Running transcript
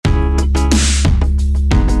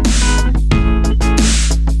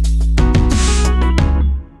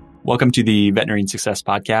Welcome to the Veterinarian Success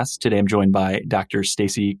Podcast. Today I'm joined by Dr.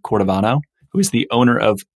 Stacey Cordivano, who is the owner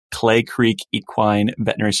of Clay Creek Equine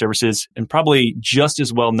Veterinary Services and probably just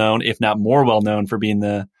as well known, if not more well known, for being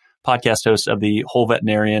the podcast host of the Whole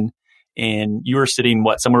Veterinarian. And you are sitting,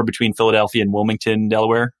 somewhere between Philadelphia and Wilmington,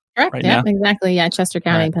 Delaware? Correct. Right Yeah, now? exactly. Yeah, Chester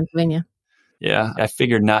County, Pennsylvania. Yeah, I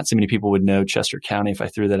figured not so many people would know Chester County if I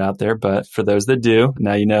threw that out there. But for those that do,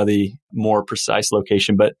 now you know the more precise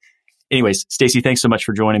location. But anyways, Stacey, thanks so much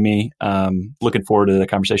for joining me. Looking forward to the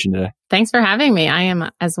conversation today. Thanks for having me. I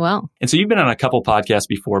am as well. And so you've been on a couple podcasts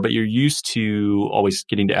before, but you're used to always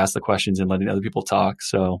getting to ask the questions and letting other people talk.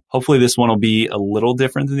 So hopefully this one will be a little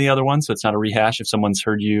different than the other one. So it's not a rehash if someone's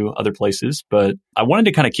heard you other places. But I wanted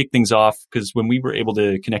to kind of kick things off because when we were able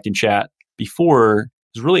to connect and chat before,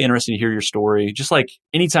 it was really interesting to hear your story. Just like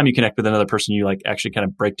anytime you connect with another person, you like actually kind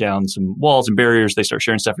of break down some walls and barriers. They start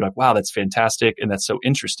sharing stuff. You're like, wow, that's fantastic. And that's so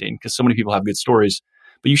interesting because so many people have good stories.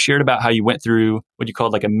 But you shared about how you went through what you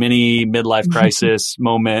called like a mini midlife crisis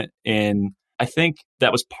moment. And I think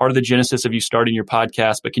that was part of the genesis of you starting your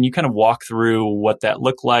podcast. But can you kind of walk through what that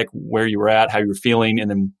looked like, where you were at, how you were feeling, and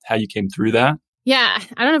then how you came through that? Yeah.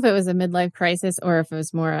 I don't know if it was a midlife crisis or if it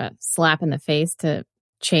was more a slap in the face to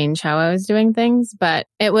change how I was doing things. But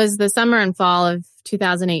it was the summer and fall of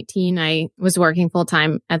 2018. I was working full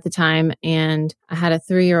time at the time, and I had a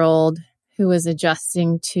 3-year-old who was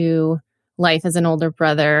adjusting to life as an older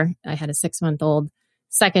brother. I had a 6-month-old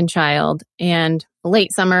second child, and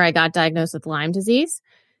late summer, I got diagnosed with Lyme disease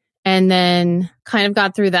and then kind of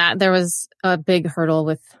got through that. There was a big hurdle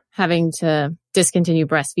with having to discontinue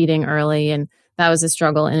breastfeeding early, and that was a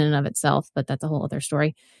struggle in and of itself, but that's a whole other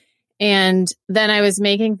story. And then I was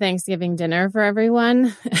making Thanksgiving dinner for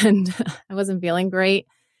everyone, and I wasn't feeling great.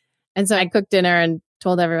 And so I cooked dinner and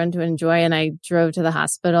told everyone to enjoy, and I drove to the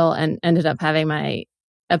hospital and ended up having my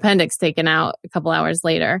appendix taken out a couple hours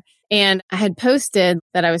later. And I had posted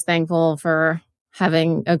that I was thankful for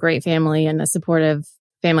having a great family and a supportive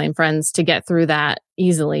family and friends to get through that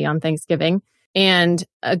easily on Thanksgiving. And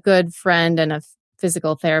a good friend and a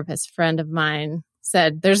physical therapist friend of mine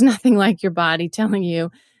said, "There's nothing like your body telling you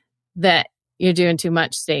that you're doing too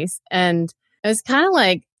much, Stace." And it was kind of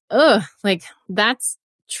like, ugh, like that's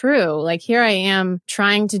true. Like here I am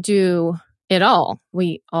trying to do it all.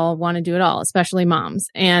 We all want to do it all, especially moms.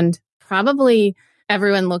 And probably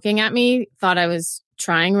everyone looking at me thought I was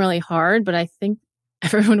trying really hard, but I think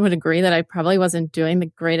everyone would agree that I probably wasn't doing the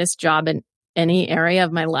greatest job in any area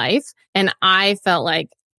of my life. And I felt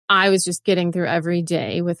like I was just getting through every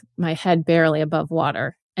day with my head barely above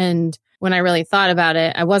water. And when I really thought about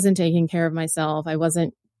it, I wasn't taking care of myself. I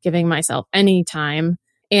wasn't giving myself any time.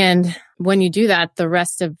 And when you do that, the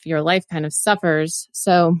rest of your life kind of suffers.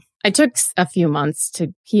 So I took a few months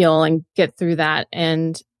to heal and get through that.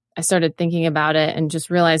 And I started thinking about it and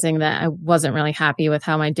just realizing that I wasn't really happy with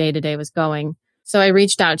how my day-to-day was going. So I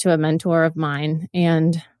reached out to a mentor of mine,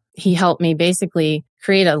 and he helped me basically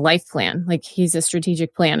create a life plan. Like he's a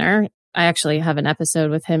strategic planner. I actually have an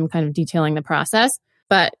episode with him kind of detailing the process.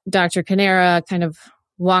 But Dr. Canera kind of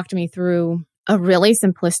walked me through a really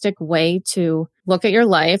simplistic way to look at your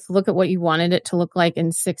life, look at what you wanted it to look like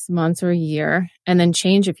in 6 months or a year, and then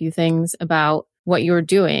change a few things about what you were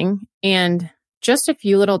doing. And just a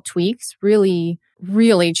few little tweaks really,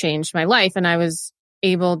 really changed my life. And I was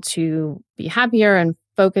able to be happier and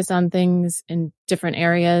focus on things in different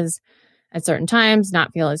areas at certain times,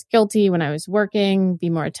 not feel as guilty when I was working, be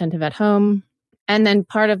more attentive at home. And then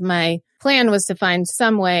part of my plan was to find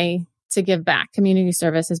some way to give back. Community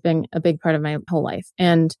service has been a big part of my whole life.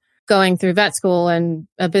 And going through vet school and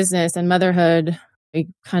a business and motherhood, you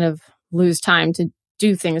kind of lose time to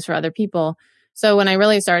do things for other people. So when I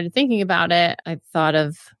really started thinking about it, I thought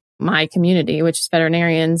of my community, which is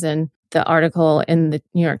veterinarians, and the article in the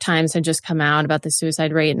New York Times had just come out about the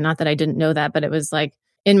suicide rate. Not that I didn't know that, but it was like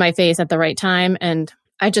in my face at the right time. And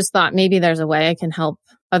I just thought maybe there's a way I can help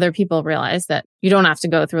other people realize that you don't have to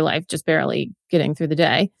go through life just barely getting through the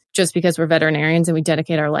day. Just because we're veterinarians and we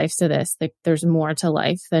dedicate our lives to this, like there's more to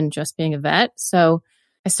life than just being a vet. So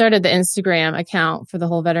I started the Instagram account for the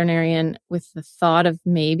Whole Veterinarian with the thought of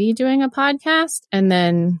maybe doing a podcast. And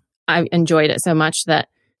then I enjoyed it so much that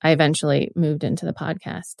I eventually moved into the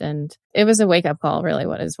podcast. And it was a wake-up call, really,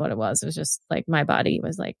 what it was. It was just like my body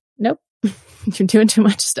was like, nope, you're doing too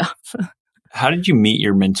much stuff. How did you meet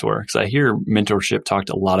your mentor? Because I hear mentorship talked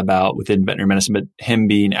a lot about within veterinary medicine, but him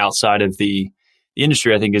being outside of the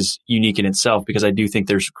industry, I think is unique in itself, because I do think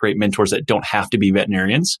there's great mentors that don't have to be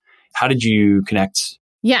veterinarians. How did you connect?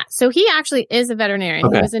 Yeah. So he actually is a veterinarian.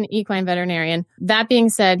 Okay. He was an equine veterinarian. That being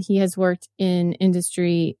said, he has worked in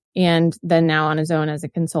industry and then now on his own as a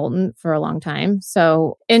consultant for a long time.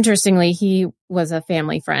 So interestingly, he was a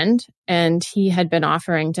family friend and he had been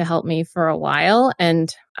offering to help me for a while.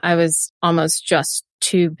 And I was almost just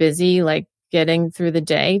too busy, like getting through the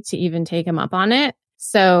day to even take him up on it.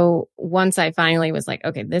 So once I finally was like,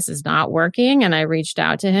 okay, this is not working, and I reached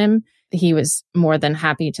out to him, he was more than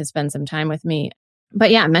happy to spend some time with me. But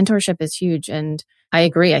yeah, mentorship is huge. And I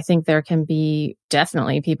agree. I think there can be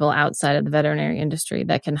definitely people outside of the veterinary industry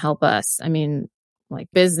that can help us. I mean, like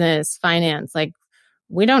business, finance, like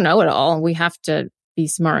we don't know it all. We have to be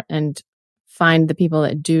smart and find the people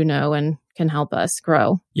that do know and can help us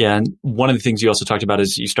grow. Yeah. And one of the things you also talked about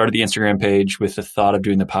is you started the Instagram page with the thought of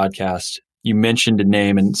doing the podcast. You mentioned a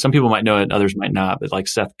name, and some people might know it, others might not, but like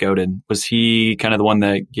Seth Godin, was he kind of the one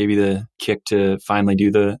that gave you the kick to finally do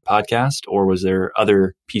the podcast, or was there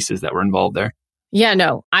other pieces that were involved there? Yeah,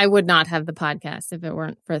 no, I would not have the podcast if it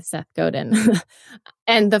weren't for Seth Godin.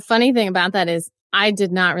 And the funny thing about that is I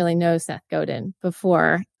did not really know Seth Godin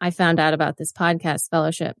before I found out about this podcast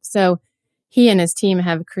fellowship. So he and his team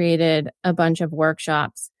have created a bunch of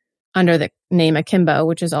workshops under the name Akimbo,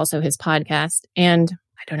 which is also his podcast. And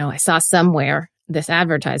I don't know, I saw somewhere this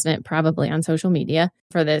advertisement, probably on social media,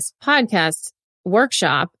 for this podcast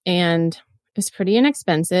workshop, and it was pretty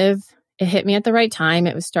inexpensive. It hit me at the right time.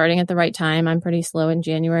 It was starting at the right time. I'm pretty slow in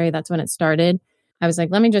January. That's when it started. I was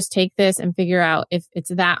like, let me just take this and figure out if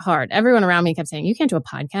it's that hard. Everyone around me kept saying, you can't do a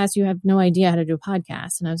podcast. You have no idea how to do a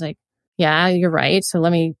podcast. And I was like, yeah, you're right. So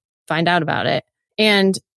let me find out about it.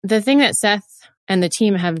 And the thing that Seth and the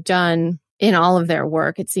team have done in all of their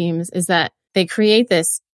work, it seems, is that they create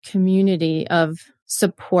this community of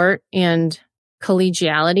support and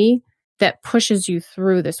collegiality that pushes you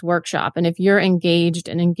through this workshop. And if you're engaged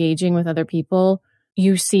and engaging with other people,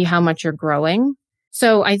 you see how much you're growing.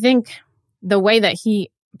 So I think the way that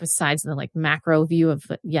he, besides the like macro view of,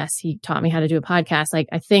 yes, he taught me how to do a podcast, like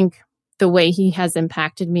I think the way he has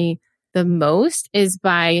impacted me the most is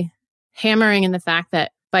by hammering in the fact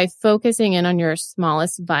that by focusing in on your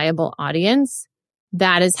smallest viable audience,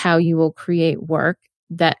 that is how you will create work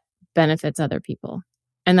that benefits other people.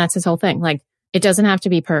 And that's his whole thing. Like, it doesn't have to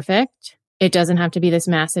be perfect. It doesn't have to be this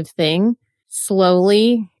massive thing.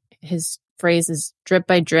 Slowly, his phrase is drip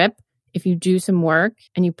by drip. If you do some work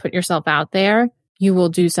and you put yourself out there, you will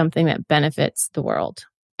do something that benefits the world.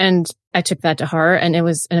 And I took that to heart, and it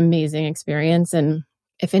was an amazing experience. And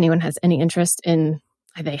if anyone has any interest in,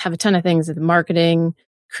 they have a ton of things, marketing,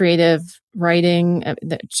 creative writing,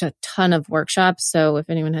 there's a ton of workshops. So if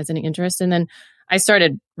anyone has any interest, and then I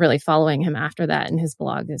started really following him after that, and his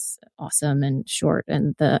blog is awesome and short,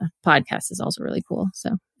 and the podcast is also really cool.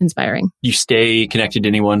 So inspiring. You stay connected to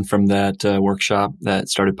anyone from that workshop that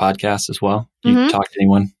started podcasts as well? You talk to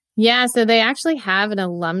anyone? Yeah. So they actually have an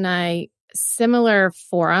alumni, similar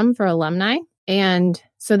forum for alumni. And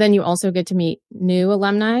so then you also get to meet new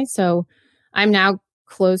alumni. So I'm now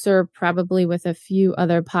closer probably with a few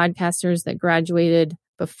other podcasters that graduated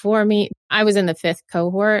before me. I was in the 5th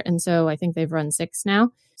cohort, and so I think they've run 6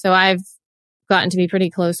 now. So I've gotten to be pretty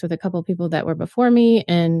close with a couple of people that were before me,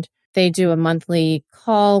 and they do a monthly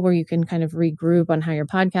call where you can kind of regroup on how your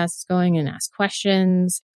podcast is going and ask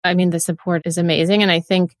questions. I mean, the support is amazing, and I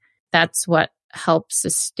think that's what helps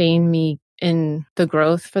sustain me in the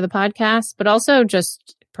growth for the podcast, but also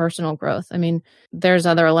just personal growth. I mean, there's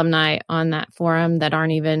other alumni on that forum that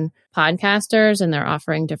aren't even podcasters, and they're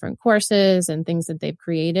offering different courses and things that they've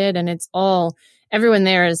created. And it's all, everyone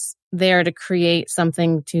there is there to create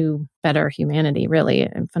something to better humanity, really,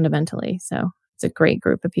 and fundamentally. So it's a great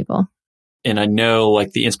group of people. And I know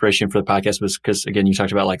like the inspiration for the podcast was because, again, you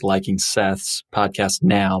talked about like liking Seth's podcast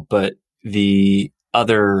now, but the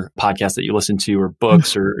other podcasts that you listen to or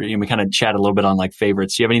books, or we kind of chat a little bit on like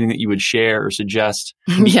favorites. Do you have anything that you would share or suggest?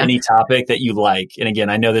 Any topic that you like? And again,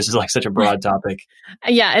 I know this is like such a broad topic.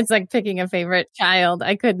 Yeah, it's like picking a favorite child.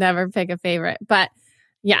 I could never pick a favorite, but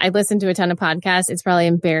yeah, I listen to a ton of podcasts. It's probably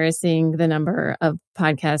embarrassing the number of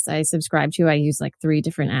podcasts I subscribe to. I use like 3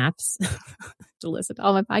 different apps to listen to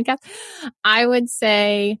all my podcasts. I would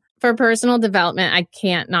say for personal development, I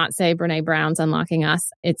can't not say Brene Brown's Unlocking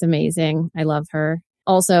Us. It's amazing. I love her.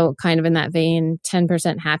 Also, kind of in that vein,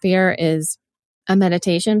 10% Happier is a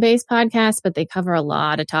meditation-based podcast, but they cover a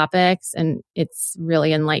lot of topics and it's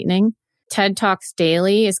really enlightening. TED Talks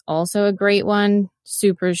Daily is also a great one.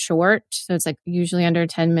 Super short. So it's like usually under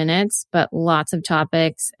 10 minutes, but lots of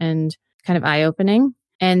topics and kind of eye-opening.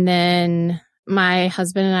 And then my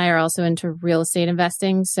husband and I are also into real estate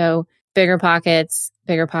investing. So Bigger Pockets,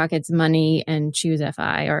 Money, and Choose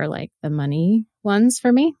FI are like the money ones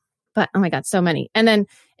for me. But oh my God, so many. And then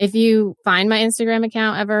if you find my Instagram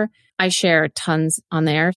account ever, I share tons on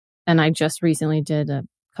there. And I just recently did a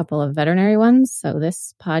couple of veterinary ones. So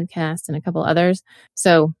this podcast and a couple others.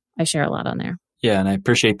 So I share a lot on there. Yeah. And I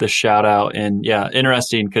appreciate the shout out. And yeah,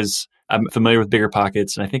 interesting because I'm familiar with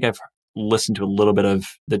BiggerPockets and I think I've listened to a little bit of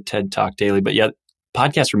the TED Talk Daily. But yeah,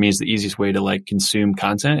 podcast for me is the easiest way to like consume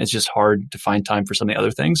content. It's just hard to find time for some of the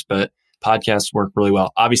other things, but podcasts work really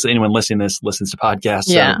well. Obviously, anyone listening to this listens to podcasts.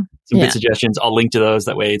 So some good suggestions. I'll link to those.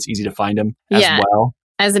 That way it's easy to find them as well.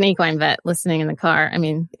 As an equine vet listening in the car, I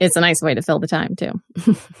mean, it's a nice way to fill the time too.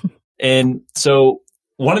 And so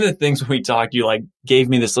one of the things when we talked, you like gave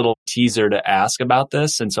me this little teaser to ask about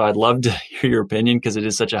this. And so I'd love to hear your opinion because it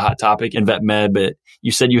is such a hot topic in vet med, but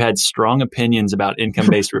you said you had strong opinions about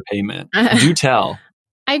income-based repayment. Do tell.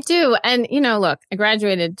 I do. And, look, I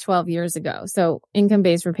graduated 12 years ago. So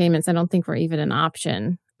income-based repayments, I don't think were even an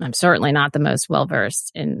option. I'm certainly not the most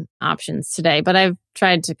well-versed in options today, but I've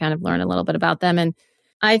tried to kind of learn a little bit about them. And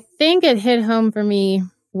I think it hit home for me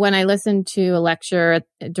when I listened to a lecture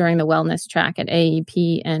during the wellness track at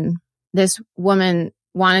AEP, and this woman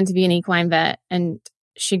wanted to be an equine vet, and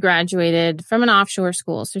she graduated from an offshore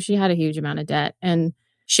school. So she had a huge amount of debt, and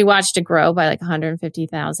she watched it grow by like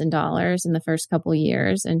 $150,000 in the first couple of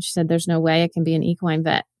years. And she said, there's no way I can be an equine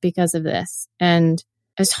vet because of this. And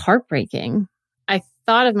it was heartbreaking. I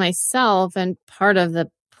thought of myself, and part of the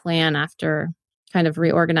plan after kind of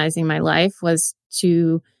reorganizing my life was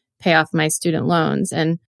to pay off my student loans.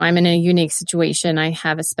 And I'm in a unique situation. I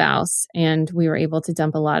have a spouse, and we were able to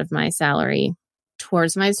dump a lot of my salary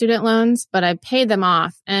towards my student loans, but I paid them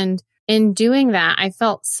off. And in doing that, I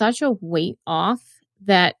felt such a weight off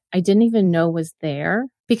that I didn't even know was there.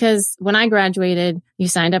 Because when I graduated, you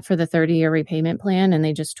signed up for the 30-year repayment plan, and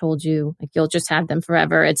they just told you, like, you'll just have them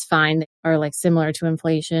forever. It's fine. Or like similar to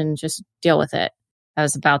inflation, just deal with it. That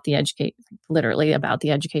was about the literally about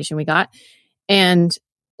the education we got. And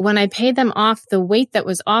when I paid them off, the weight that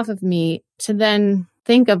was off of me to then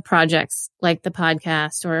think of projects like the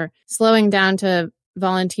podcast or slowing down to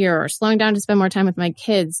volunteer or slowing down to spend more time with my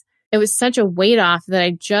kids, it was such a weight off that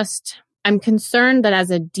I'm concerned that as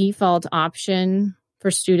a default option for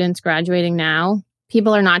students graduating now,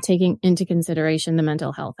 people are not taking into consideration the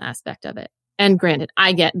mental health aspect of it. And granted,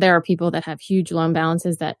 I get there are people that have huge loan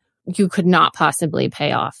balances that you could not possibly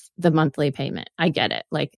pay off the monthly payment. I get it.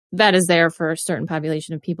 Like that is there for a certain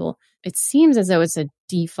population of people. It seems as though it's a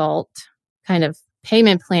default kind of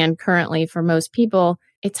payment plan currently for most people.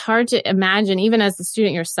 It's hard to imagine, even as the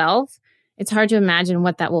student yourself, it's hard to imagine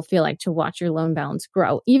what that will feel like to watch your loan balance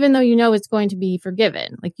grow, even though you know it's going to be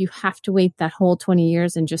forgiven. Like you have to wait that whole 20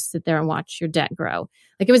 years and just sit there and watch your debt grow.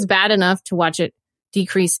 Like it was bad enough to watch it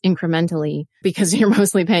decrease incrementally because you're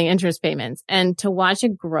mostly paying interest payments. And to watch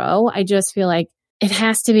it grow, I just feel like it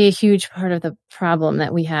has to be a huge part of the problem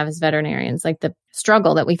that we have as veterinarians, like the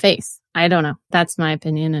struggle that we face. I don't know. That's my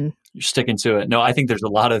opinion. And you're sticking to it. No, I think there's a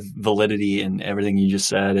lot of validity in everything you just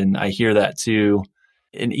said. And I hear that too.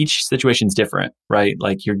 And each situation is different, right?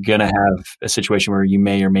 Like you're going to have a situation where you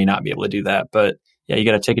may or may not be able to do that. But yeah, you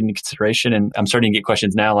got to take it into consideration. And I'm starting to get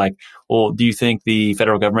questions now like, well, do you think the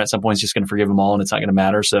federal government at some point is just going to forgive them all and it's not going to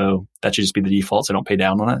matter? So that should just be the default. So don't pay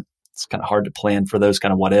down on it. It's kind of hard to plan for those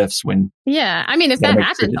kind of what ifs when. Yeah. I mean, if that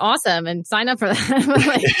happens, awesome. And sign up for that.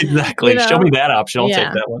 Like, exactly. Show me that option. I'll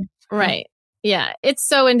take that one. Right. Yeah. It's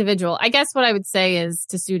so individual. I guess what I would say is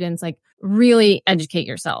to students, like really educate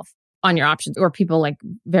yourself on your options, or people like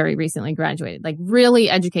very recently graduated, like really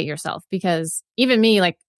educate yourself, because even me,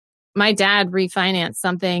 like my dad refinanced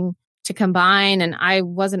something to combine and I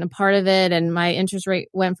wasn't a part of it. And my interest rate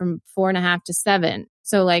went from 4.5 to 7.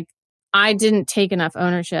 So like I didn't take enough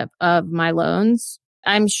ownership of my loans.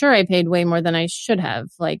 I'm sure I paid way more than I should have,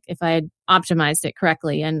 like if I had optimized it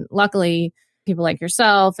correctly. And luckily people like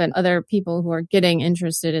yourself and other people who are getting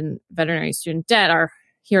interested in veterinary student debt are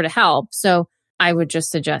here to help. So I would just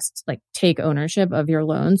suggest like take ownership of your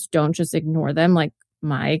loans. Don't just ignore them. Like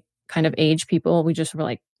my kind of age people, we just were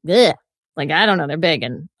like, ugh, like, I don't know, they're big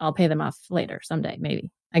and I'll pay them off later someday, maybe.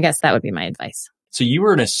 I guess that would be my advice. So you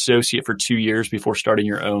were an associate for 2 years before starting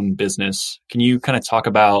your own business. Can you kind of talk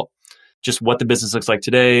about just what the business looks like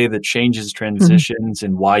today, the changes, transitions,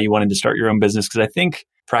 and why you wanted to start your own business? Because I think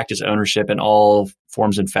practice ownership in all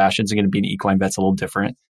forms and fashions are going to be an equine vet's a little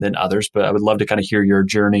different than others, but I would love to kind of hear your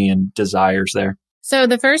journey and desires there. So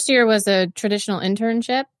the first year was a traditional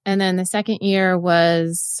internship. And then the second year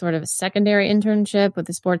was sort of a secondary internship with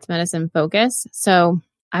a sports medicine focus. So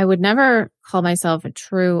I would never call myself a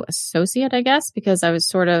true associate, I guess, because I was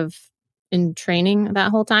sort of in training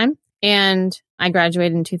that whole time. And I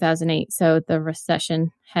graduated in 2008. So the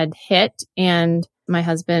recession had hit and my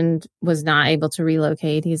husband was not able to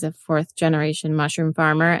relocate. He's a fourth generation mushroom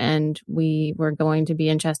farmer, and we were going to be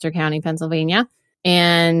in Chester County, Pennsylvania,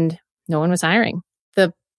 and no one was hiring.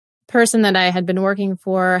 The person that I had been working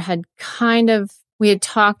for we had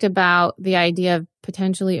talked about the idea of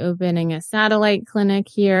potentially opening a satellite clinic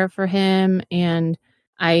here for him. And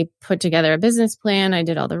I put together a business plan. I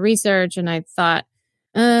did all the research and I thought,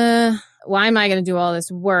 why am I going to do all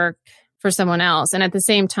this work for someone else? And at the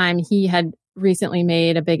same time, he had recently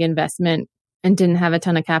made a big investment and didn't have a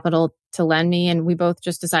ton of capital to lend me. And we both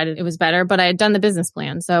just decided it was better, but I had done the business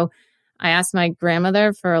plan. So I asked my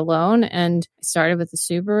grandmother for a loan and I started with the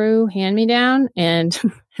Subaru hand-me-down, and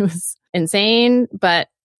it was insane, but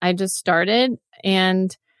I just started,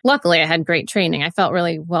 and luckily I had great training. I felt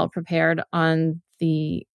really well prepared on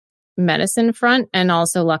the medicine front. And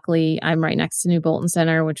also luckily I'm right next to New Bolton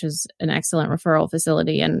Center, which is an excellent referral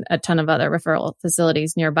facility, and a ton of other referral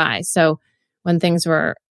facilities nearby. So when things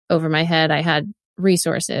were over my head, I had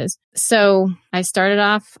resources. So I started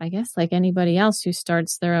off, I guess, like anybody else who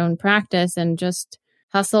starts their own practice, and just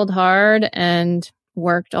hustled hard and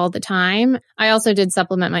worked all the time. I also did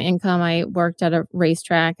supplement my income. I worked at a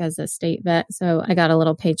racetrack as a state vet, so I got a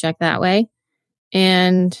little paycheck that way,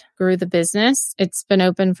 and grew the business. It's been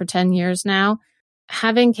open for 10 years now.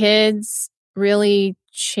 Having kids really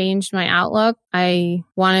changed my outlook. I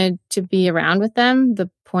wanted to be around with them. The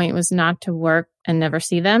point was not to work and never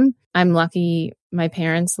see them. I'm lucky my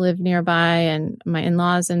parents live nearby and my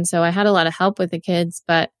in-laws, and so I had a lot of help with the kids,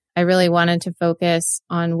 but I really wanted to focus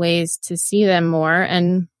on ways to see them more.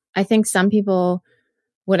 And I think some people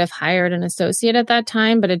would have hired an associate at that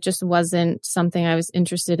time, but it just wasn't something I was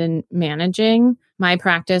interested in managing. My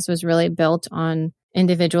practice was really built on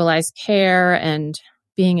individualized care and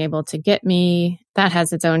being able to get me. That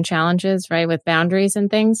has its own challenges, right, with boundaries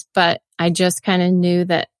and things. But I just kind of knew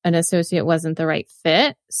that an associate wasn't the right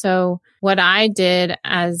fit. So what I did,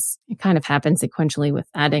 as it kind of happened sequentially with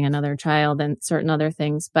adding another child and certain other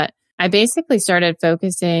things, but I basically started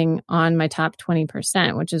focusing on my top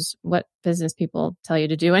 20%, which is what business people tell you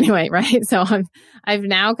to do anyway, right? So I've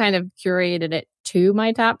now kind of curated it to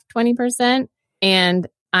my top 20%, and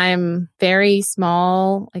I'm very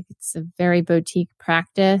small, like it's a very boutique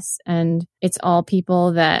practice, and it's all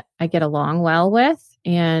people that I get along well with.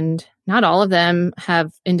 And not all of them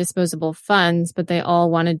have indisposable funds, but they all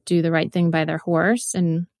want to do the right thing by their horse,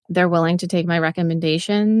 and they're willing to take my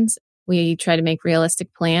recommendations. We try to make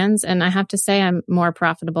realistic plans. And I have to say I'm more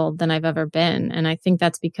profitable than I've ever been. And I think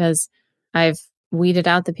that's because I've weeded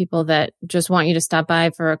out the people that just want you to stop by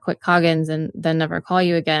for a quick Coggins and then never call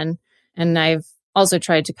you again. And I've also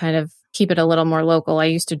tried to kind of keep it a little more local. I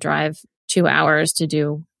used to drive 2 hours to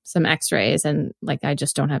do some x-rays, and like I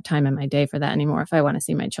just don't have time in my day for that anymore if I want to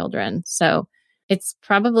see my children. So it's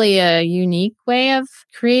probably a unique way of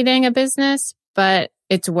creating a business, but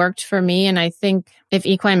it's worked for me. And I think if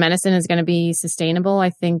equine medicine is going to be sustainable, I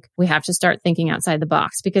think we have to start thinking outside the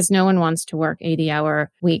box, because no one wants to work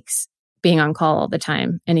 80-hour weeks being on call all the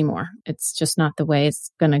time anymore. It's just not the way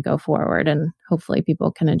it's going to go forward. And hopefully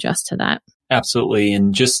people can adjust to that. Absolutely.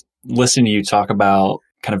 And just listening to you talk about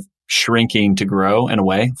kind of shrinking to grow in a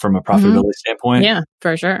way from a profitability standpoint. Yeah,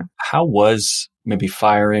 for sure. How was maybe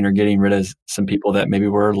firing or getting rid of some people that maybe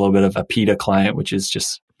were a little bit of a PETA client, which is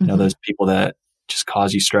just, you know, those people that just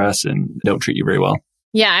cause you stress and don't treat you very well?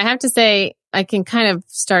 Yeah, I have to say, I can kind of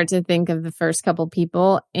start to think of the first couple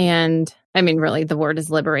people. And I mean, really, the word is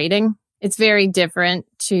liberating. It's very different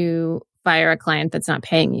to fire a client that's not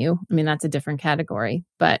paying you. I mean, that's a different category.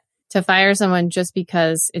 But to fire someone just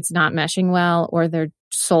because it's not meshing well or they're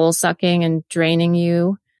soul sucking and draining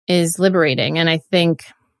you is liberating. And I think,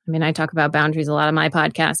 I mean, I talk about boundaries a lot on my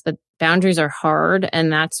podcast, but boundaries are hard.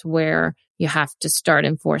 And that's where you have to start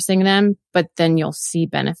enforcing them. But then you'll see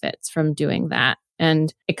benefits from doing that.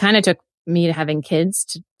 And it kind of took me to having kids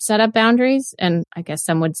to set up boundaries. And I guess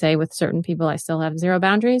some would say with certain people, I still have zero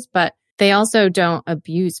boundaries, but they also don't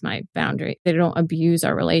abuse my boundary. They don't abuse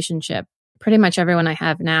our relationship. Pretty much everyone I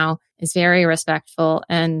have now is very respectful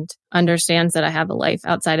and understands that I have a life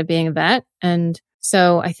outside of being a vet. And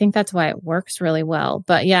so I think that's why it works really well.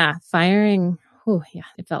 But yeah, firing,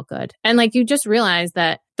 it felt good. And like you just realize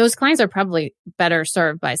that those clients are probably better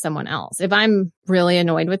served by someone else. If I'm really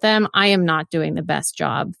annoyed with them, I am not doing the best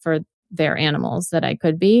job for their animals that I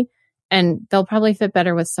could be. And they'll probably fit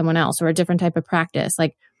better with someone else or a different type of practice,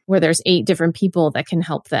 like where there's 8 different people that can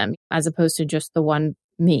help them as opposed to just the one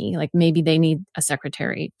me. Like maybe they need a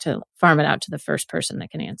secretary to farm it out to the first person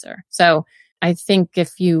that can answer. So I think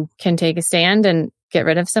if you can take a stand and get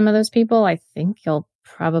rid of some of those people, I think you'll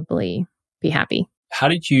probably be happy. How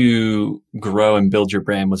did you grow and build your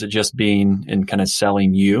brand? Was it just being and kind of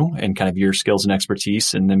selling you and kind of your skills and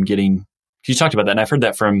expertise and them getting, you talked about that. And I've heard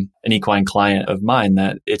that from an equine client of mine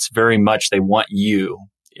that it's very much, they want you.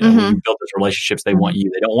 When you build those relationships, they want you.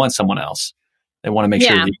 They don't want someone else. They want to make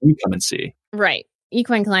sure that you come and see. Right.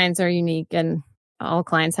 Equine clients are unique and all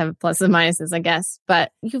clients have pluses and minuses, I guess,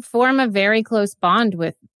 but you form a very close bond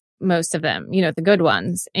with most of them, the good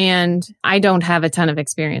ones. And I don't have a ton of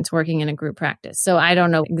experience working in a group practice, so I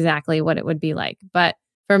don't know exactly what it would be like. But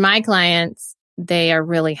for my clients, they are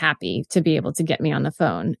really happy to be able to get me on the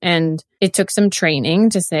phone. And it took some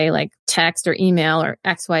training to say like text or email or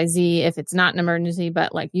XYZ if it's not an emergency,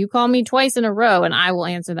 but like you call me twice in a row and I will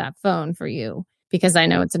answer that phone for you because I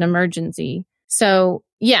know it's an emergency. So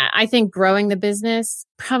yeah, I think growing the business,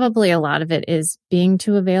 probably a lot of it is being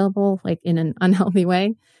too available, like in an unhealthy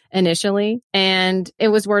way initially. And it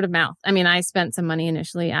was word of mouth. I mean, I spent some money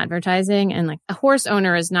initially advertising, and like a horse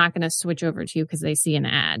owner is not going to switch over to you because they see an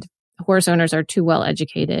ad. Horse owners are too well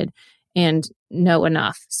educated and know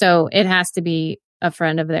enough. So it has to be a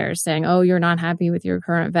friend of theirs saying, oh, you're not happy with your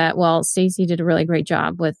current vet. Well, Stacey did a really great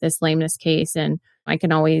job with this lameness case and I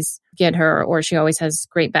can always get her, or she always has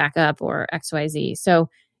great backup or XYZ. So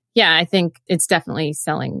yeah, I think it's definitely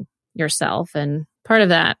selling yourself. And part of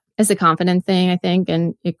that is a confidence thing, I think,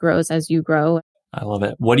 and it grows as you grow. I love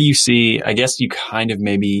it. What do you see? I guess you kind of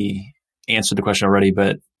maybe answered the question already,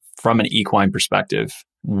 but from an equine perspective,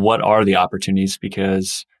 what are the opportunities?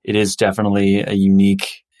 Because it is definitely a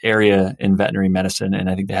unique area in veterinary medicine,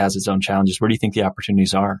 and I think it has its own challenges. Where do you think the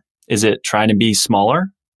opportunities are? Is it trying to be smaller?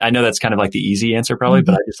 I know that's kind of like the easy answer probably,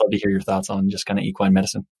 but I'd just love to hear your thoughts on just kind of equine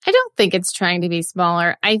medicine. I don't think it's trying to be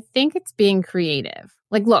smaller. I think it's being creative.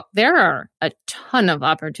 Like, look, there are a ton of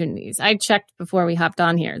opportunities. I checked before we hopped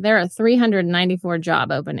on here. There are 394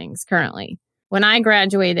 job openings currently. When I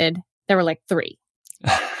graduated, there were like 3.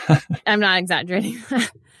 I'm not exaggerating.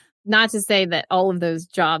 Not to say that all of those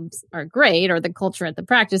jobs are great or the culture at the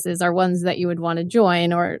practices are ones that you would want to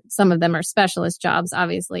join, or some of them are specialist jobs,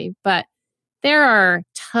 obviously. But there are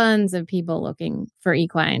tons of people looking for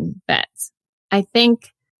equine vets. I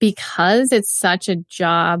think because it's such a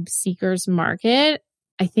job seekers market,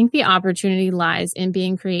 I think the opportunity lies in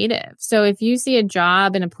being creative. So if you see a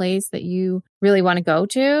job in a place that you really want to go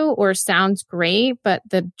to or sounds great, but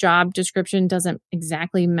the job description doesn't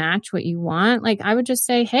exactly match what you want, like I would just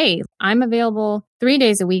say, hey, I'm available 3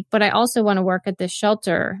 days a week, but I also want to work at this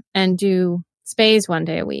shelter and do spays 1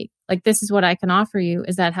 day a week. Like, this is what I can offer you.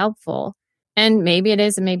 Is that helpful? And maybe it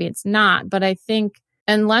is and maybe it's not. But I think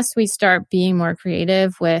unless we start being more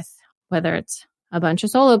creative with whether it's a bunch of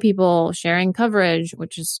solo people sharing coverage,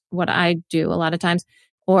 which is what I do a lot of times,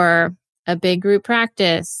 or a big group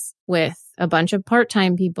practice with a bunch of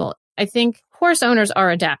part-time people. I think horse owners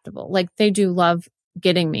are adaptable. Like, they do love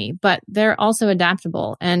getting me, but they're also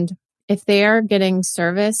adaptable. And if they are getting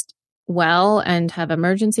serviced well and have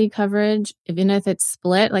emergency coverage, even if it's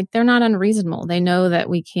split, like, they're not unreasonable. They know that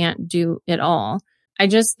we can't do it all. I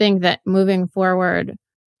just think that moving forward,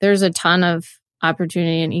 there's a ton of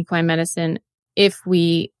opportunity in equine medicine if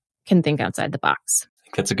we can think outside the box. I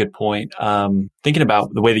think that's a good point. Thinking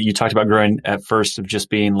about the way that you talked about growing at first of just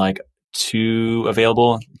being like too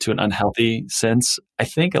available to an unhealthy sense. I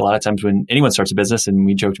think a lot of times when anyone starts a business, and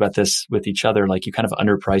we joked about this with each other, like you kind of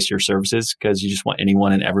underprice your services because you just want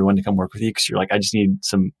anyone and everyone to come work with you because you're like, I just need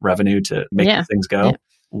some revenue to make things go. Yeah.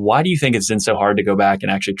 Why do you think it's been so hard to go back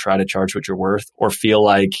and actually try to charge what you're worth, or feel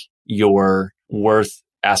like you're worth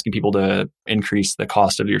asking people to increase the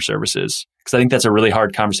cost of your services? Because I think that's a really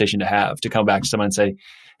hard conversation to have, to come back to someone and say,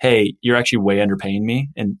 hey, you're actually way underpaying me.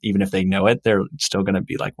 And even if they know it, they're still going to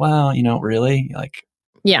be like, well, really? Like,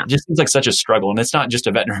 yeah, it just seems like such a struggle. And it's not just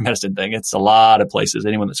a veterinary medicine thing. It's a lot of places,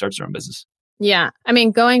 anyone that starts their own business. Yeah. I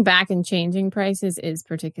mean, going back and changing prices is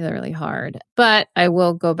particularly hard. But I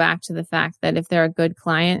will go back to the fact that if they're a good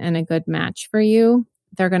client and a good match for you,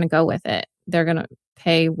 they're going to go with it. They're going to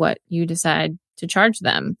pay what you decide to charge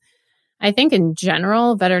them. I think in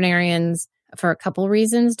general, veterinarians, for a couple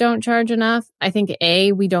reasons, don't charge enough. I think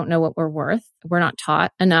we don't know what we're worth. We're not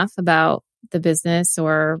taught enough about the business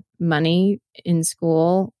or money in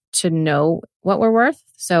school to know what we're worth.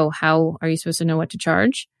 So how are you supposed to know what to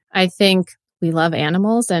charge? I think we love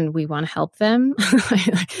animals and we want to help them.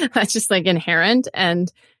 That's just like inherent.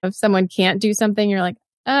 And if someone can't do something, you're like,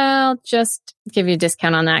 I'll just give you a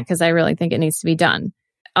discount on that because I really think it needs to be done.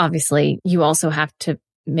 Obviously, you also have to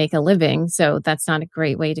make a living. So that's not a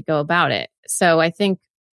great way to go about it. So I think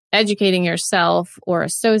educating yourself or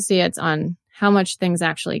associates on how much things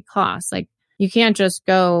actually cost. Like, you can't just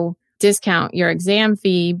go discount your exam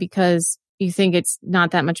fee because you think it's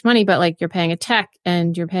not that much money, but like you're paying a tech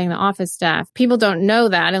and you're paying the office staff. People don't know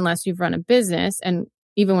that unless you've run a business. And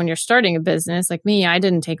even when you're starting a business like me, I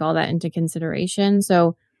didn't take all that into consideration.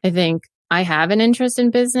 So I think I have an interest in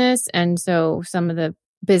business. And so some of the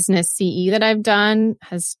business CE that I've done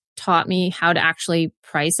has taught me how to actually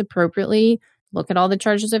price appropriately, look at all the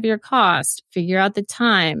charges of your cost, figure out the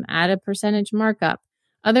time, add a percentage markup.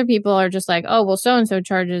 Other people are just like, oh, well, so-and-so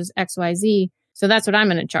charges XYZ, so that's what I'm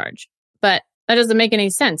going to charge. But that doesn't make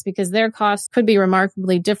any sense because their costs could be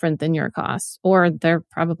remarkably different than your costs, or they're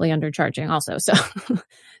probably undercharging also.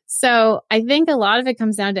 So I think a lot of it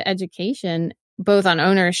comes down to education, both on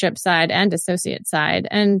ownership side and associate side.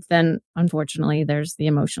 And then unfortunately, there's the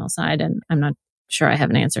emotional side. And I'm not sure I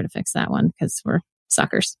have an answer to fix that one because we're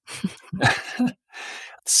suckers.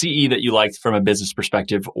 CE that you liked from a business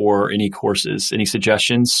perspective or any courses, any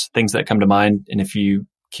suggestions, things that come to mind? And if you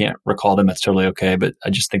can't recall them, that's totally okay. But I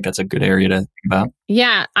just think that's a good area to think about.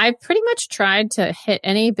 Yeah, I pretty much tried to hit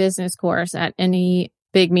any business course at any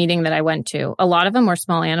big meeting that I went to. A lot of them were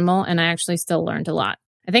small animal, and I actually still learned a lot.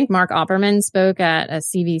 I think Mark Opperman spoke at a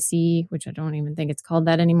CVC, which I don't even think it's called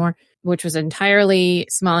that anymore, which was entirely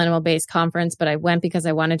small animal based conference. But I went because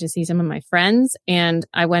I wanted to see some of my friends, and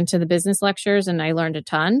I went to the business lectures and I learned a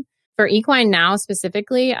ton. For Equine Now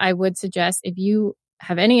specifically, I would suggest if you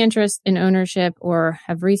have any interest in ownership or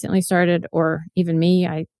have recently started, or even me,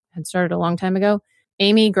 I had started a long time ago.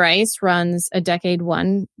 Amy Grice runs a Decade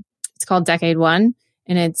One. It's called Decade One.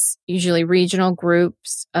 And it's usually regional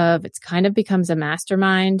groups of, it's kind of becomes a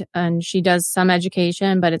mastermind. And she does some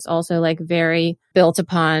education, but it's also like very built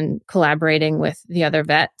upon collaborating with the other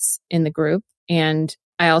vets in the group. And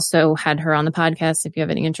I also had her on the podcast. If you have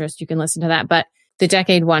any interest, you can listen to that. But the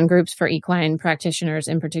Decade One groups for equine practitioners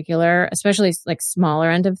in particular, especially like smaller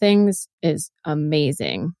end of things, is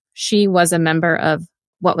amazing. She was a member of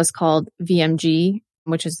what was called VMG,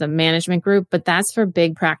 which is the management group, but that's for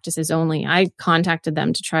big practices only. I contacted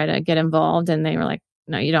them to try to get involved and they were like,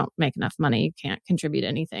 no, you don't make enough money. You can't contribute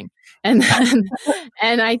anything. And then,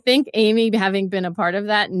 and I think Amy, having been a part of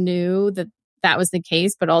that, knew that that was the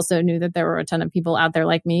case, but also knew that there were a ton of people out there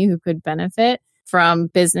like me who could benefit from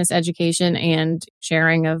business education and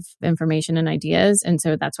sharing of information and ideas. And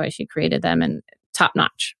so that's why she created them, and top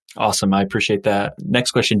notch. Awesome. I appreciate that.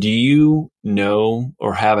 Next question. Do you know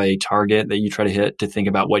or have a target that you try to hit to think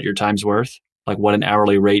about what your time's worth? Like what an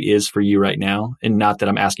hourly rate is for you right now? And not that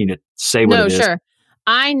I'm asking you to say what it is. No, sure.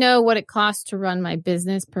 I know what it costs to run my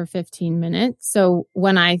business per 15 minutes. So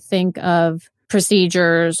when I think of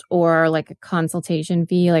procedures or like a consultation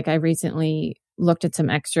fee, like I recently looked at some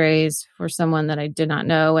x-rays for someone that I did not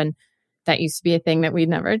know. And that used to be a thing that we'd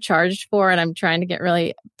never charged for. And I'm trying to get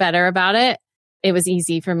really better about it. It was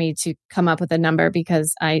easy for me to come up with a number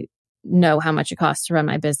because I know how much it costs to run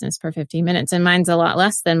my business per 15 minutes. And mine's a lot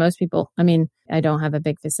less than most people. I mean, I don't have a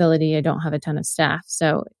big facility. I don't have a ton of staff.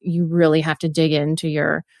 So you really have to dig into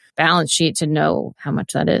your balance sheet to know how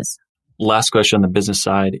much that is. Last question on the business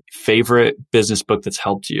side. Favorite business book that's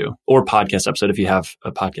helped you, or podcast episode if you have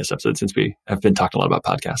a podcast episode, since we have been talking a lot about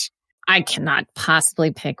podcasts. I cannot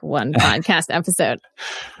possibly pick one podcast episode.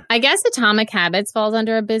 I guess Atomic Habits falls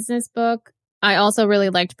under a business book. I also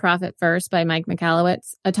really liked Profit First by Mike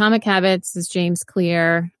Michalowicz. Atomic Habits is James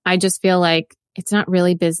Clear. I just feel like it's not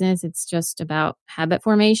really business. It's just about habit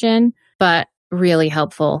formation, but really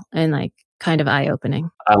helpful and like kind of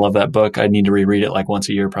eye-opening. I love that book. I need to reread it like once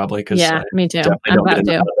a year probably. Yeah, me too. I'm about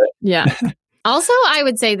to. Yeah. Also, I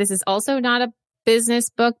would say this is also not a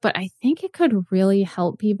business book, but I think it could really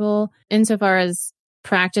help people insofar as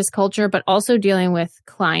practice culture, but also dealing with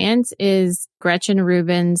clients, is Gretchen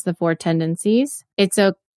Rubin's The Four Tendencies. It's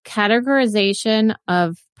a categorization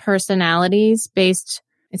of personalities based,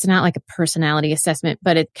 it's not like a personality assessment,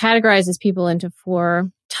 but it categorizes people into 4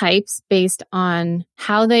 types based on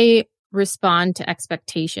how they respond to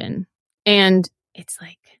expectation. And it's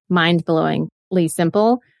like mind-blowingly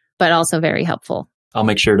simple, but also very helpful. I'll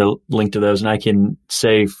make sure to link to those. And I can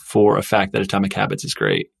say for a fact that Atomic Habits is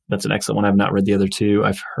great. That's an excellent one. I've not read the other 2.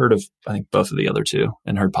 I've heard of, I think, both of the other 2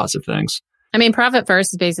 and heard positive things. I mean, Profit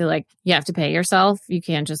First is basically like you have to pay yourself. You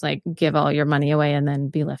can't just like give all your money away and then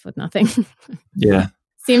be left with nothing. Yeah.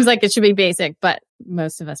 Seems like it should be basic, but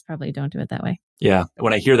most of us probably don't do it that way. Yeah.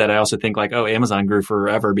 When I hear that, I also think like, oh, Amazon grew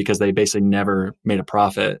forever because they basically never made a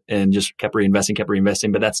profit and just kept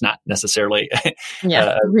reinvesting. But that's not necessarily a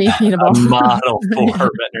model for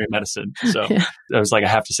veterinary medicine. So I was like, I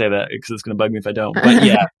have to say that because it's going to bug me if I don't. But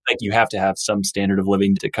yeah, like you have to have some standard of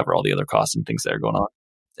living to cover all the other costs and things that are going on.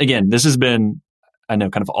 Again, this has been, I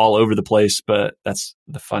know, kind of all over the place, but that's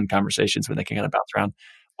the fun conversations when they can kind of bounce around.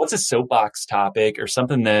 What's a soapbox topic or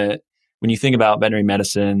something that when you think about veterinary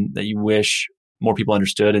medicine that you wish more people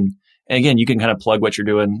understood? And again, you can kind of plug what you're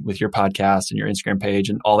doing with your podcast and your Instagram page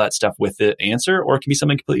and all that stuff with the answer, or it can be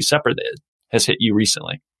something completely separate that has hit you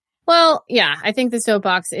recently. Well, yeah, I think the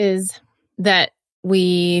soapbox is that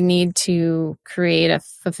we need to create a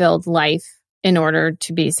fulfilled life in order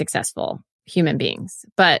to be successful human beings.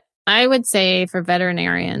 But I would say for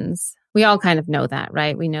veterinarians, we all kind of know that,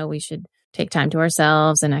 right? We know we should take time to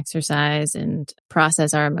ourselves and exercise and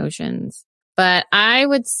process our emotions. But I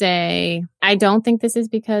would say, I don't think this is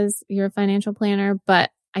because you're a financial planner,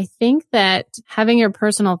 but I think that having your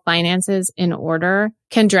personal finances in order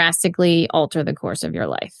can drastically alter the course of your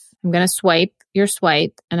life. I'm going to swipe your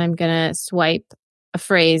swipe, and I'm going to swipe a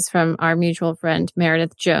phrase from our mutual friend,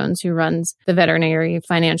 Meredith Jones, who runs the Veterinary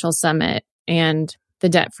Financial Summit and the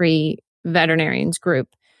Debt-Free Veterinarians Group.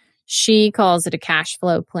 She calls it a cash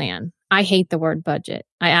flow plan. I hate the word budget.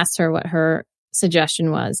 I asked her what her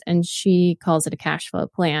suggestion was, and she calls it a cash flow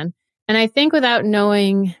plan. And I think without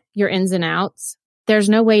knowing your ins and outs, there's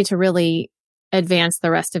no way to really advance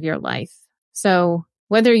the rest of your life. So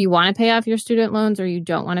whether you want to pay off your student loans or you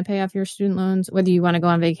don't want to pay off your student loans, whether you want to go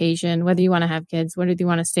on vacation, whether you want to have kids, whether you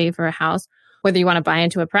want to save for a house, whether you want to buy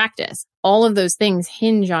into a practice, all of those things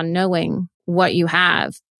hinge on knowing what you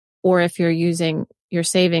have or if you're using your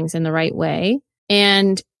savings in the right way.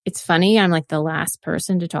 And it's funny, I'm like the last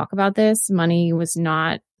person to talk about this. Money was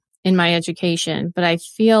not in my education, but I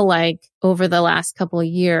feel like over the last couple of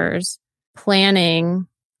years, planning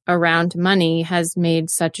around money has made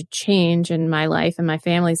such a change in my life and my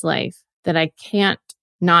family's life that I can't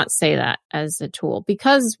not say that as a tool,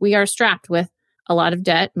 because we are strapped with a lot of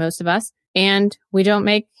debt, most of us, and we don't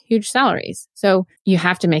make huge salaries. So you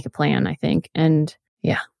have to make a plan, I think. And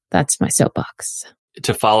yeah, that's my soapbox.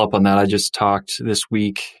 To follow up on that, I just talked this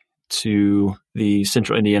week to the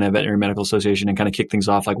Central Indiana Veterinary Medical Association and kind of kick things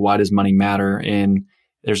off, like, why does money matter? And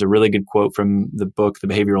there's a really good quote from the book, The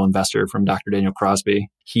Behavioral Investor, from Dr. Daniel Crosby.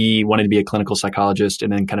 He wanted to be a clinical psychologist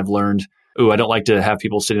and then kind of learned, I don't like to have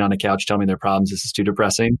people sitting on a couch telling me their problems. This is too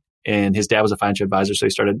depressing. And his dad was a financial advisor, so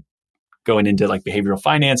he started going into like behavioral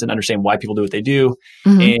finance and understand why people do what they do.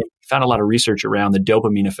 Mm-hmm. And found a lot of research around the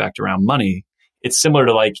dopamine effect around money. It's similar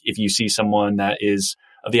to like if you see someone that is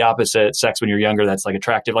of the opposite sex when you're younger that's like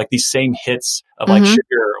attractive, like these same hits of like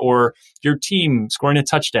sugar or your team scoring a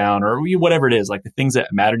touchdown or whatever it is, like the things that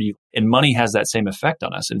matter to you. And money has that same effect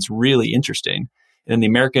on us. And it's really interesting. And the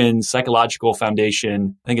American Psychological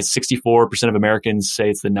Foundation, I think it's 64% of Americans say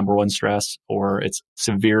it's the number one stress or it's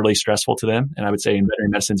severely stressful to them. And I would say in veterinary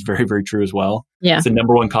medicine, it's very, very true as well. Yeah. It's the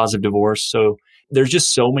number one cause of divorce. So there's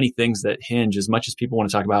just so many things that hinge. As much as people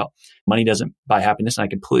want to talk about money doesn't buy happiness, and I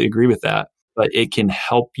completely agree with that, but it can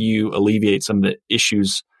help you alleviate some of the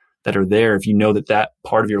issues that are there if you know that that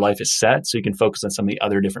part of your life is set, so you can focus on some of the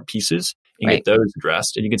other different pieces and get those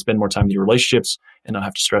addressed. And you can spend more time with your relationships and not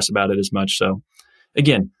have to stress about it as much. So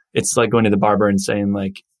again, it's like going to the barber and saying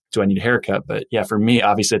like, do I need a haircut? But yeah, for me,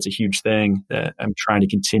 obviously it's a huge thing that I'm trying to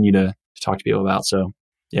continue to talk to people about. So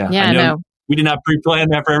yeah, I know. We did not pre-plan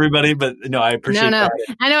that for everybody, but no, I appreciate that.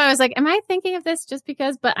 I know. I was like, am I thinking of this just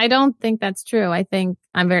because? But I don't think that's true. I think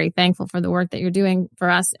I'm very thankful for the work that you're doing for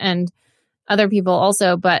us and other people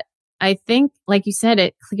also. But I think, like you said,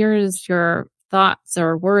 it clears your thoughts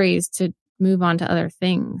or worries to move on to other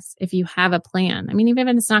things if you have a plan. I mean, even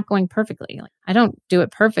if it's not going perfectly, like, I don't do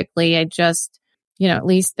it perfectly. I just, at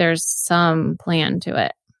least there's some plan to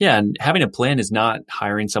it. Yeah. And having a plan is not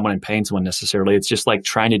hiring someone and paying someone necessarily. It's just like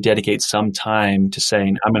trying to dedicate some time to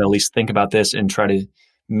saying, I'm going to at least think about this and try to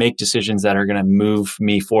make decisions that are going to move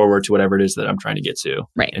me forward to whatever it is that I'm trying to get to.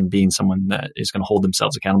 Right. And being someone that is going to hold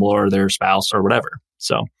themselves accountable or their spouse or whatever.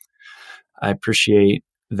 So I appreciate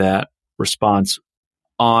that response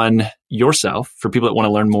on yourself for people that want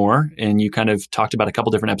to learn more. And you kind of talked about a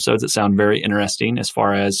couple different episodes that sound very interesting as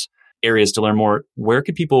far as areas to learn more. Where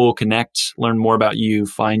could people connect, learn more about you,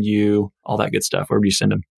 find you, all that good stuff? Where do you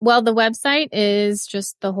send them? Well, the website is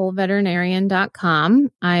just thewholeveterinarian.com.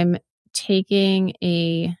 I'm taking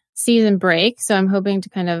a season break, so I'm hoping to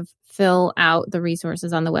kind of fill out the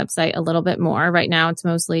resources on the website a little bit more. Right now, it's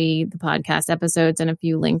mostly the podcast episodes and a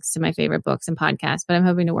few links to my favorite books and podcasts, but I'm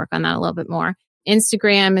hoping to work on that a little bit more.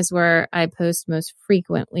 Instagram is where I post most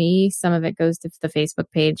frequently. Some of it goes to the Facebook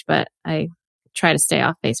page, but I try to stay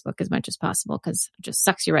off Facebook as much as possible because it just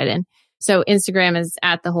sucks you right in. So Instagram is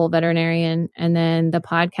at The Whole Veterinarian. And then the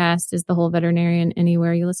podcast is The Whole Veterinarian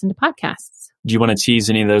anywhere you listen to podcasts. Do you want to tease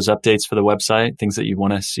any of those updates for the website, things that you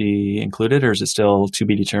want to see included, or is it still to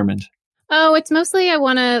be determined? Oh, it's mostly I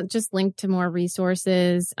want to just link to more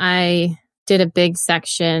resources. I did a big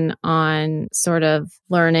section on sort of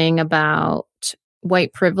learning about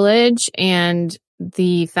white privilege and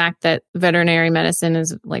the fact that veterinary medicine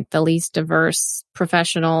is like the least diverse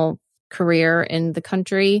professional career in the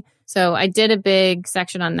country. So I did a big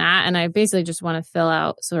section on that, and I basically just want to fill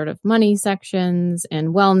out sort of money sections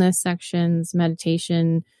and wellness sections.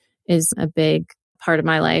 Meditation is a big part of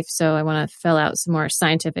my life. So I want to fill out some more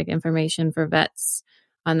scientific information for vets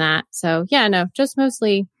on that. So yeah, no, just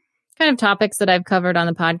mostly kind of topics that I've covered on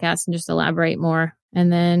the podcast and just elaborate more.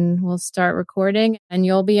 And then we'll start recording and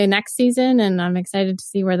you'll be a next season. And I'm excited to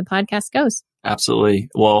see where the podcast goes. Absolutely.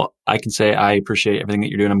 Well, I can say I appreciate everything that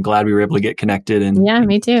you're doing. I'm glad we were able to get connected and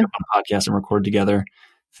me too. Jump on the podcast and record together.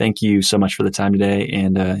 Thank you so much for the time today.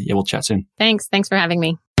 And yeah, we'll chat soon. Thanks for having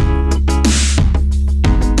me.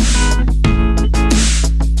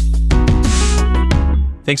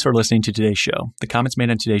 Thanks for listening to today's show. The comments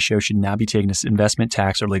made on today's show should not be taken as investment,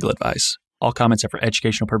 tax, or legal advice. All comments are for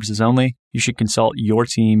educational purposes only. You should consult your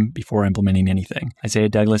team before implementing anything. Isaiah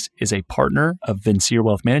Douglas is a partner of Vincere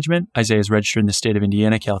Wealth Management. Isaiah is registered in the state of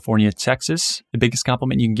Indiana, California, Texas. The biggest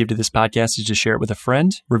compliment you can give to this podcast is to share it with a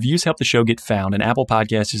friend. Reviews help the show get found, and Apple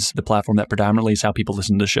Podcasts is the platform that predominantly is how people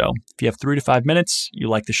listen to the show. If you have 3 to 5 minutes, you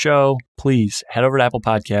like the show, please head over to Apple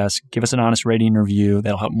Podcasts, give us an honest rating and review.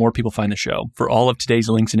 That'll help more people find the show. For all of today's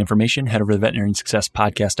links and information, head over to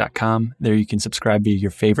veterinariansuccesspodcast.com. There you can subscribe via your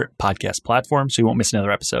favorite podcast platform so you won't miss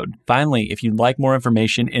another episode. Finally, if you'd like more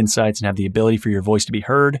information, insights, and have the ability for your voice to be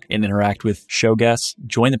heard and interact with show guests,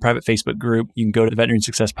 join the private Facebook group. You can go to the Veterinarian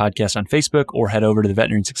Success Podcast on Facebook or head over to the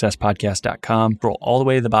veterinariansuccesspodcast.com. Scroll all the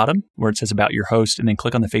way to the bottom where it says about your host and then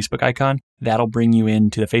click on the Facebook icon. That'll bring you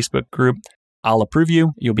into the Facebook group. I'll approve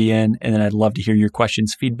you, you'll be in, and then I'd love to hear your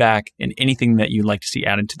questions, feedback, and anything that you'd like to see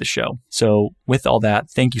added to the show. So with all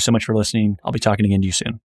that, thank you so much for listening. I'll be talking again to you soon.